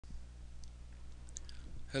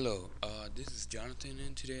Hello, this is Jonathan,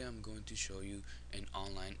 and today I'm going to show you an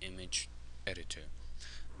online image editor.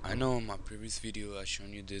 I know in my previous video I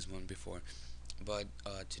shown you this one before, but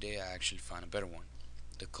today I actually found a better one.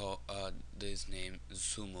 This name is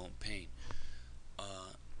SUMO Paint.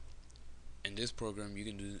 Uh, in this program, you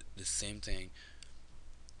can do the same thing,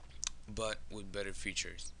 but with better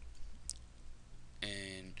features,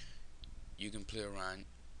 and you can play around.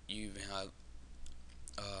 You even have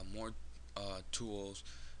more tools,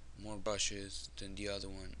 more brushes than the other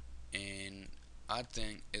one, and I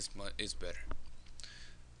think it's better.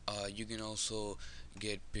 You can also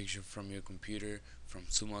get picture from your computer, from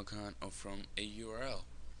Sumo account, or from a URL,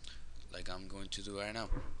 like I'm going to do right now.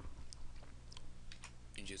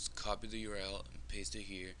 You just copy the URL and paste it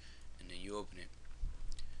here, and then you open it.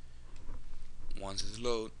 Once it's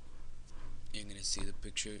load, you're gonna see the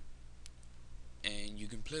picture, and you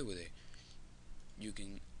can play with it. You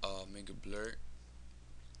can make it blur,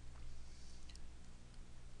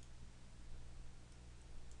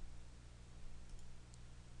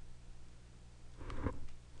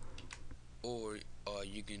 or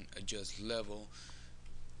you can adjust level.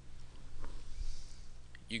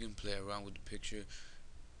 You can play around with the picture,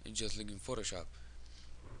 and just like in Photoshop.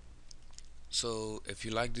 So if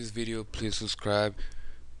you like this video, please subscribe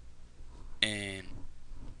and